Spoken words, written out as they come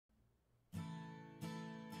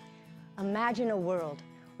Imagine a world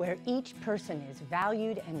where each person is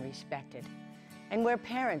valued and respected, and where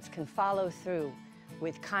parents can follow through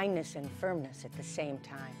with kindness and firmness at the same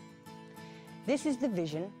time. This is the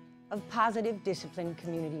vision of Positive Discipline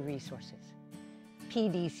Community Resources.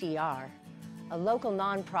 PDCR, a local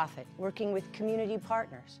nonprofit working with community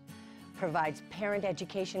partners, provides parent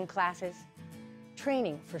education classes,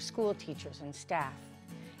 training for school teachers and staff,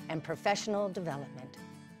 and professional development.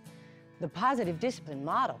 The positive discipline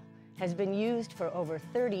model has been used for over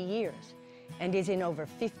 30 years and is in over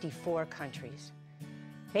 54 countries.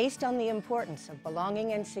 Based on the importance of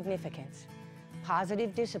belonging and significance,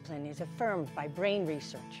 positive discipline is affirmed by brain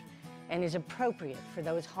research and is appropriate for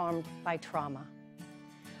those harmed by trauma.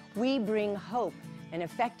 We bring hope and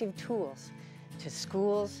effective tools to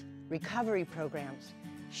schools, recovery programs,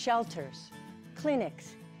 shelters,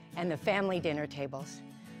 clinics, and the family dinner tables.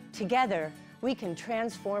 Together, we can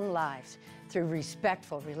transform lives through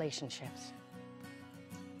respectful relationships.